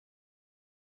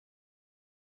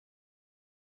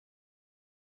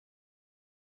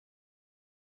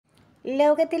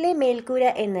ലോകത്തിലെ മേൽക്കൂര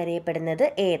എന്നറിയപ്പെടുന്നത്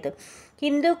ഏത്?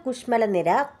 ഹിന്ദുക്കുഷ് മലനിര,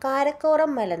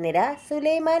 കാരക്കോറം മലനിര,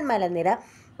 സുലൈമാൻ മലനിര,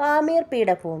 പാമീർ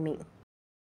പീഠഭൂമി.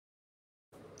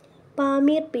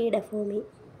 പാമീർ പീഠഭൂമി.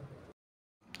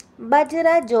 ബജ്റ,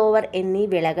 ജോവർ എന്നീ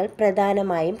വിളകൾ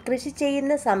പ്രധാനമായും കൃഷി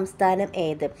ചെയ്യുന്ന സംസ്ഥാനം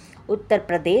ഏത്?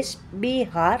 ഉത്തർപ്രദേശ്,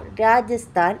 ബീഹാർ,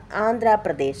 രാജസ്ഥാൻ,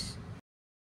 ആന്ധ്രാപ്രദേശ്.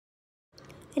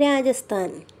 രാജസ്ഥാൻ.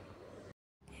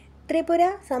 ത്രിപുര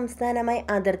സംസ്ഥാനമായി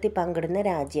അതിർത്തി പങ്കിടുന്ന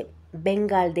രാജ്യം?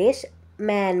 Bangladesh,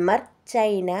 Myanmar,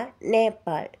 China,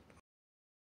 Nepal.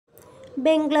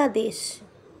 Bangladesh.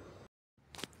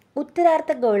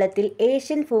 ഉത്തരാർദ്ധഗോളത്തിൽ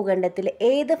Asian ഭൂഖണ്ഡത്തിലെ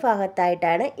ഏത്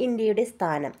ഭാഗത്തായിട്ടാണ് ഇന്ത്യയുടെ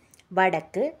സ്ഥാനം?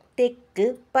 വടക്ക്, തെക്ക്,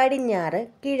 പടിഞ്ഞാറ്,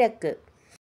 കിഴക്ക്.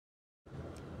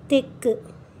 തെക്ക്.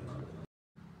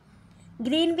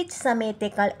 ഗ്രീൻവിച്ച്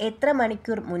സമയത്തേക്കാൾ എത്ര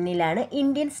മണിക്കൂർ മുന്നിലാണ്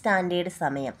ഇന്ത്യൻ സ്റ്റാൻഡേർഡ്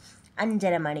സമയം?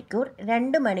 5½ മണിക്കൂർ,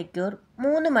 2 മണിക്കൂർ,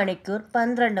 3 മണിക്കൂർ,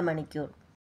 12 മണിക്കൂർ.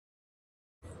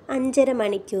 5½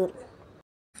 മണിക്കൂർ.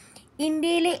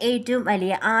 ഇന്ത്യയിലെ ഏറ്റവും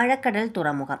വലിയ ആഴക്കടൽ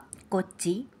തുറമുഖം?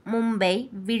 കൊച്ചി, മുംബൈ,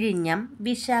 വിഴിഞ്ഞം,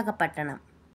 വിശാഖപട്ടണം.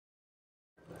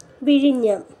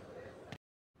 വിഴിഞ്ഞം.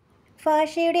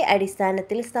 ഭാഷയുടെ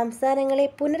അടിസ്ഥാനത്തിൽ സംസ്ഥാനങ്ങളെ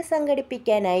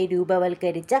പുനർസംഘടിപ്പിക്കാനായി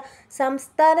രൂപവൽക്കരിച്ച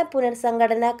സംസ്ഥാന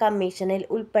പുനർസംഘടനാ കമ്മീഷനിൽ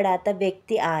ഉൾപ്പെടാത്ത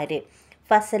വ്യക്തി ആര്?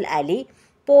 ഫസൽ അലി,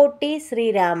 പോട്ടി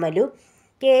ശ്രീരാമലു,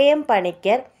 KM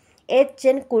പണിക്കർ,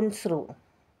 HN കുൻസ്രു.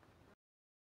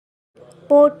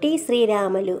 പോട്ടി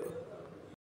ശ്രീരാമലു.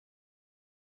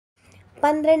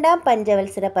 12ാം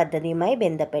പഞ്ചവത്സര പദ്ധതിയുമായി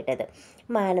ബന്ധപ്പെട്ടത്?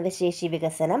 മാനവശേഷി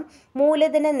വികസനം,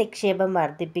 മൂലധന നിക്ഷേപം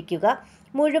വർദ്ധിപ്പിക്കുക,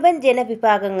 മുഴുവൻ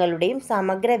ജനവിഭാഗങ്ങളുടെയും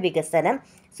സമഗ്ര വികസനം,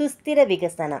 സുസ്ഥിര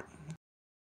വികസനം.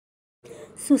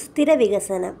 സുസ്ഥിര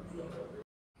വികസനം.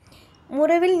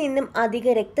 മുറിവിൽ നിന്നും അധിക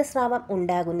രക്തസ്രാവം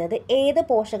ഉണ്ടാകുന്നത് ഏത്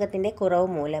പോഷകത്തിൻ്റെ കുറവ്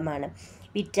മൂലമാണ്?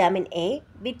 Vitamin A,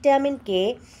 vitamin K,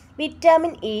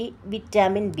 vitamin E,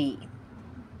 vitamin B.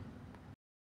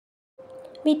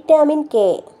 Vitamin K.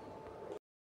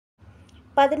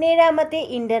 17ാമത്തെ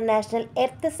international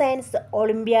earth science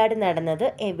Olympiad നടന്നത്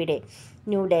എവിടെ?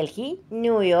 New Delhi,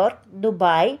 New York,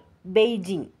 Dubai,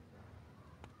 Beijing.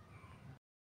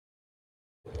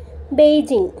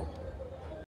 Beijing.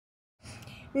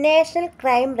 National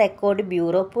crime record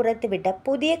bureau പുറത്തുവിട്ട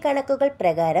പുതിയ കണക്കുകൾ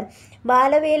പ്രകാരം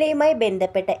ബാലവേലയുമായി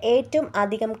ബന്ധപ്പെട്ട ഏറ്റവും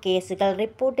അധികം കേസുകൾ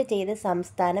റിപ്പോർട്ട് ചെയ്ത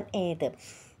സംസ്ഥാനം ഏത്?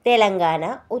 തെലങ്കാന,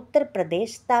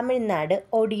 ഉത്തർപ്രദേശ്, തമിഴ്നാട്,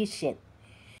 ഒഡീഷ.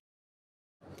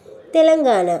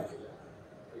 തെലങ്കാന.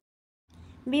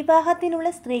 വിവാഹത്തിനുള്ള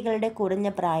സ്ത്രീകളുടെ കുറഞ്ഞ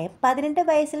പ്രായം 18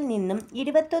 വയസ്സിൽ നിന്നും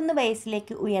 21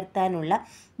 വയസ്സിലേക്ക് ഉയർത്താനുള്ള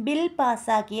ബിൽ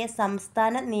പാസാക്കിയ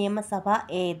സംസ്ഥാന നിയമസഭ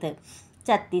ഏത്?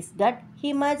 ഛത്തീസ്ഗഡ്,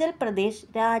 ഹിമാചൽ പ്രദേശ്,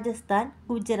 രാജസ്ഥാൻ,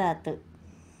 ഗുജറാത്ത്.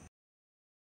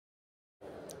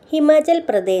 ഹിമാചൽ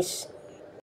പ്രദേശ്.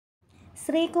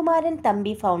 ശ്രീകുമാരൻ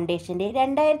തമ്പി ഫൗണ്ടേഷന്റെ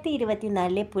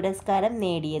 2024 പുരസ്കാരം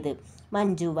നേടിയത്?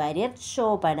 മഞ്ജു വാര്യർ,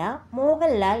 ശോഭന,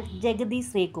 മോഹൻലാൽ, ജഗതി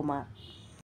ശ്രീകുമാർ.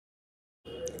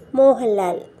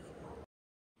 മോഹൻലാൽ.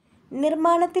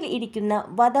 നിർമ്മാണത്തിൽ ഇരിക്കുന്ന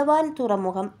വധവാൻ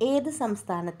തുറമുഖം ഏത്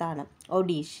സംസ്ഥാനത്താണ്?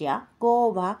 ഒഡീഷ,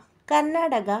 ഗോവ,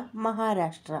 കർണാടക,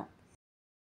 മഹാരാഷ്ട്ര.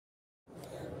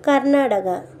 കർണാടക.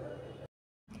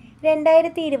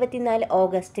 2024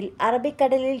 ഓഗസ്റ്റിൽ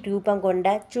അറബിക്കടലിൽ രൂപം കൊണ്ട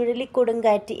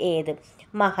ചുഴലിക്കൊടുങ്കാറ്റ് ഏത്?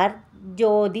 മഹർ,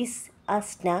 ജ്യോതിസ്,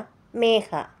 അസ്ന, മേഘ.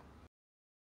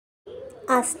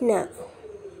 അസ്ന.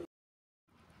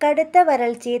 കടുത്ത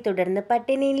വരൾച്ചയെ തുടർന്ന്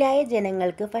പട്ടിണിയിലായ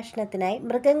ജനങ്ങൾക്ക് ഭക്ഷണത്തിനായി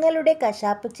മൃഗങ്ങളുടെ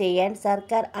കശാപ്പ് ചെയ്യാൻ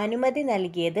സർക്കാർ അനുമതി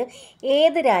നൽകിയത്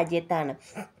ഏത് രാജ്യത്താണ്?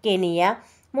 Kenya,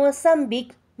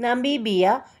 Mozambique, Namibia,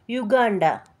 Uganda.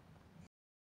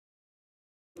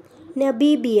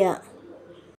 Namibia.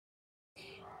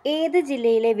 ഏത്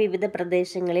ജില്ലയിലെ വിവിധ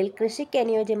പ്രദേശങ്ങളിൽ കൃഷിക്ക്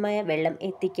അനുയോജ്യമായ വെള്ളം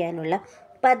എത്തിക്കാനുള്ള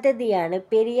പദ്ധതിയാണ്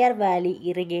Periyar Valley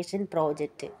irrigation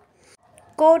project?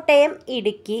 Kottayam,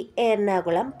 Idukki,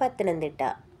 Ernakulam, Pathanamthitta.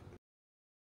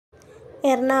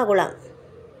 Ernakulam.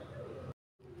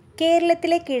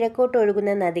 കേരളത്തിലെ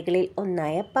കിഴക്കോട്ടൊഴുകുന്ന നദികളിൽ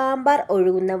ഒന്നായ പാമ്പാർ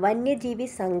ഒഴുകുന്ന വന്യജീവി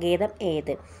സങ്കേതം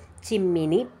ഏത്?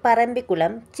 ചിമ്മിനി,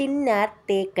 പറമ്പിക്കുളം, ചിന്നാർ,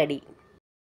 തേക്കടി.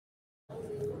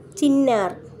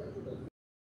 ചിന്നാർ.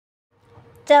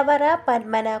 ചവറ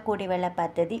പന്മന കുടിവെള്ള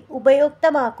പദ്ധതി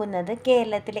ഉപയുക്തമാക്കുന്നത്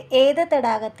കേരളത്തിലെ ഏത്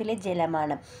തടാകത്തിലെ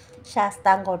ജലമാണ്?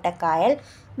 ശാസ്താംകോട്ടക്കായൽ,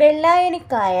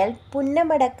 വെള്ളായണിക്കായൽ,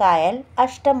 പുന്നമടക്കായൽ,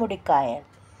 അഷ്ടമുടിക്കായൽ.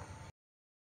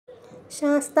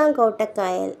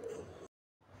 ശാസ്താംകോട്ടക്കായൽ.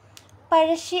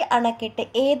 പഴശ്ശി അണക്കെട്ട്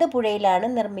ഏത് പുഴയിലാണ്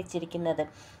നിർമ്മിച്ചിരിക്കുന്നത്?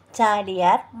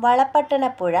 ചാലിയാർ,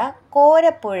 വളപട്ടണപ്പുഴ,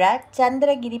 കോരപ്പുഴ,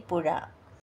 ചന്ദ്രഗിരിപ്പുഴ.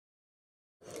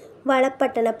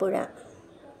 വളപട്ടണപ്പുഴ.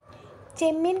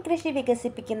 ചെമ്മീൻ കൃഷി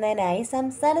വികസിപ്പിക്കുന്നതിനായി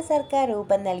സംസ്ഥാന സർക്കാർ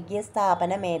രൂപം നൽകിയ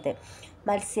സ്ഥാപനം ഏത്?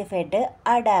 Matsyafed,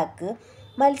 ADAK,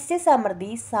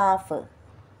 മത്സ്യസമൃദ്ധി, SAFF.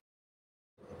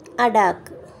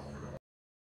 അഡാക്ക്.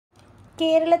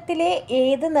 കേരളത്തിലെ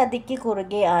ഏത് നദിക്ക്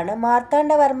കുറുകെയാണ്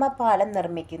മാർത്താണ്ഡവർമ്മ പാലം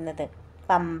നിർമ്മിക്കുന്നത്?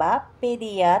 പമ്പ,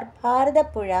 പെരിയാർ,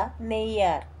 ഭാരതപ്പുഴ,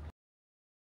 നെയ്യാർ.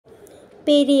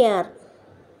 പെരിയാർ.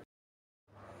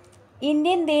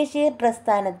 ഇന്ത്യൻ ദേശീയ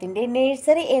പ്രസ്ഥാനത്തിൻ്റെ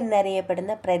നഴ്സറി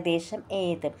എന്നറിയപ്പെടുന്ന പ്രദേശം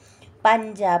ഏത്?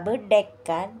 പഞ്ചാബ്,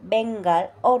 ഡെക്കാൻ, ബംഗാൾ,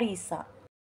 ഒറീസ.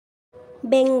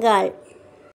 ബംഗാൾ.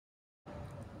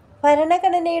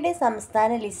 ഭരണഘടനയുടെ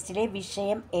സംസ്ഥാന ലിസ്റ്റിലെ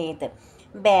വിഷയം ഏത്?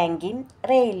 ബാങ്കിംഗ്,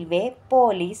 റെയിൽവേ,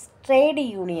 പോലീസ്, ട്രേഡ്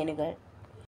യൂണിയനുകൾ.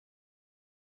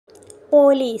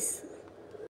 പോലീസ്.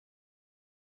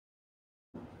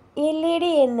 LED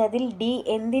എന്നതിൽ D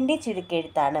എന്തിൻ്റെ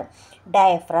ചുരുക്കെഴുത്താണ്?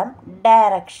 Diaphragm,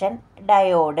 direction,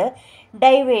 diode,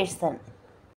 ഡൈവേഴ്സൺ.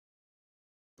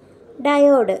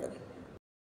 ഡയോഡ്.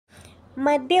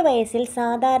 മധ്യവയസ്സിൽ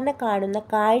സാധാരണ കാണുന്ന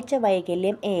കാഴ്ച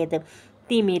വൈകല്യം ഏത്?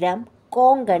 തിമിരം,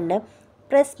 കോങ്കണ്ണ്,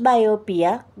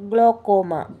 പ്രസ്ബയോപ്പിയ,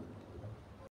 ഗ്ലോക്കോമ.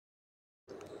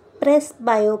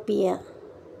 പ്രസ്ബയോപ്പിയ.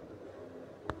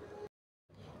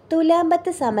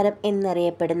 തുലാമ്പത്ത് സമരം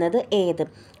എന്നറിയപ്പെടുന്നത്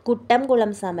ഏത്?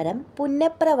 കുട്ടംകുളം സമരം,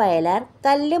 പുന്നപ്ര വയലാർ,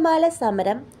 കല്ലുമാല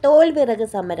സമരം, തോൽവിറക്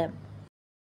സമരം.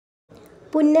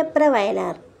 പുന്നപ്ര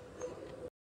വയലാർ.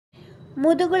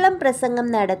 മുതുകുളം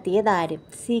പ്രസംഗം നടത്തിയതാര്?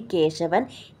 C. Keshavan,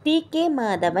 T.K.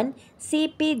 Madhavan,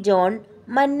 C.P. John,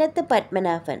 Mannath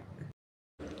Padmanabhan.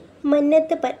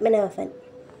 Mannath Padmanabhan.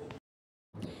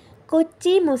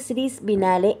 Kochi Muziris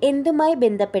biennale എന്തുമായി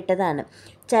ബന്ധപ്പെട്ടതാണ്?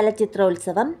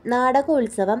 ചലച്ചിത്രോത്സവം,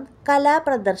 നാടകോത്സവം,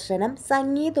 കലാപ്രദർശനം,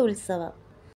 സംഗീതോത്സവം.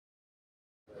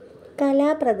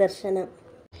 കലാപ്രദർശനം.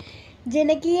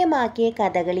 ജനകീയമാക്കിയ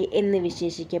കഥകളി എന്ന്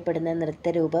വിശേഷിക്കപ്പെടുന്ന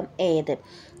നൃത്തരൂപം ഏത്?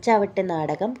 ചവിട്ട്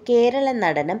നാടകം, Kerala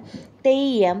Natanam,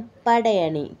 Theyyam,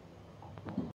 Padayani.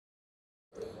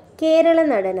 Kerala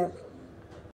Natanam.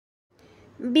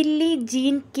 Billy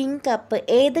gene king cup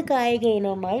ഏത് കായിക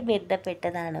ഇനവുമായി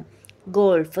ബന്ധപ്പെട്ടതാണ്?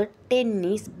 Golf,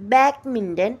 tennis,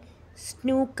 badminton,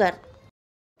 snooker.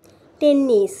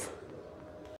 Tennis.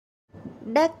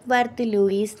 Duck worth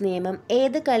Luis നിയമം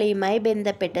ഏത് കളിയുമായി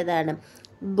ബന്ധപ്പെട്ടതാണ്?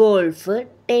 Golf,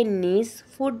 tennis,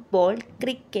 football,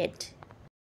 cricket.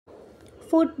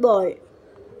 Football.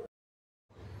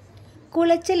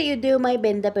 Colachel യുദ്ധവുമായി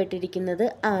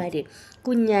ബന്ധപ്പെട്ടിരിക്കുന്നത് ആര്?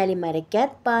 കുഞ്ഞാലി മരയ്ക്കാർ,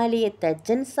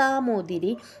 പാലിയത്തച്ഛൻ,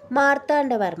 സാമൂതിരി,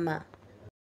 മാർത്താണ്ഡവർമ്മ.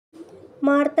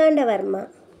 മാർത്താണ്ഡവർമ്മ.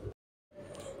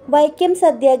 വൈക്കം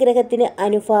സത്യാഗ്രഹത്തിന്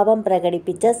അനുഭാവം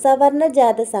പ്രകടിപ്പിച്ച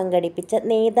സവർണജാഥ സംഘടിപ്പിച്ച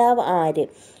നേതാവ് ആര്?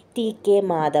 T.K.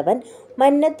 Madhavan,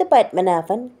 Mannath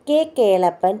Padmanabhan, K.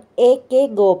 Kelappan, A.K.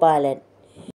 Gopalan.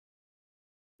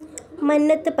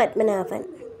 Mannath Padmanabhan.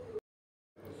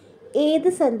 ഏത്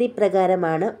സന്ധി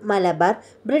പ്രകാരമാണ് മലബാർ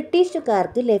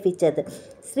ബ്രിട്ടീഷുകാർക്ക് ലഭിച്ചത്?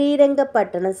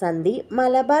 ശ്രീരംഗപട്ടണ സന്ധി,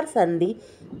 മലബാർ സന്ധി,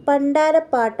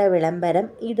 പണ്ടാരപ്പാട്ട വിളംബരം.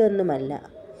 ഇതൊന്നുമല്ല.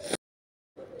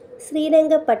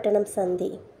 ശ്രീരംഗപട്ടണം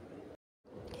സന്ധി.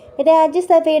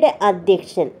 രാജ്യസഭയുടെ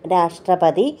അധ്യക്ഷൻ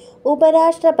രാഷ്ട്രപതി,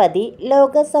 ഉപരാഷ്ട്രപതി,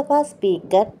 ലോകസഭാ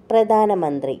സ്പീക്കർ,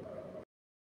 പ്രധാനമന്ത്രി.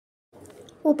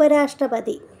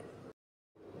 ഉപരാഷ്ട്രപതി.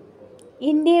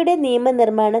 ഇന്ത്യയുടെ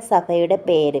നിയമനിർമ്മാണ സഭയുടെ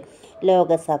പേര്?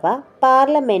 Lok Sabha,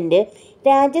 parliament,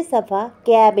 Rajya Sabha,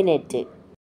 cabinet.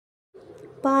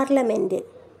 Parliament.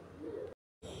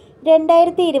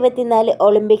 2024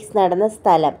 Olympics നടന്ന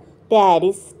സ്ഥലം?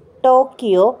 Paris,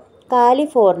 Tokyo,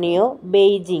 California,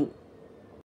 Beijing.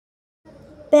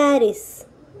 Paris.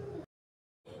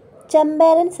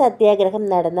 Champaran സത്യാഗ്രഹം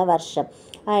നടന്ന വർഷം?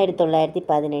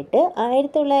 1918,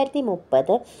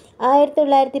 1930,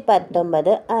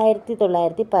 1919,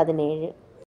 1917.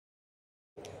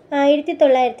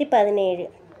 1917.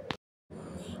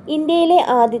 ഇന്ത്യയിലെ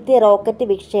ആദ്യത്തെ റോക്കറ്റ്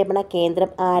വിക്ഷേപണ കേന്ദ്രം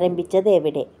ആരംഭിച്ചത്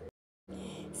എവിടെ?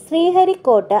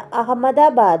 ശ്രീഹരിക്കോട്ട,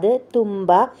 അഹമ്മദാബാദ്,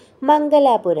 തുമ്പ,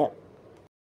 മംഗലാപുരം.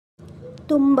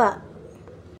 തുമ്പ.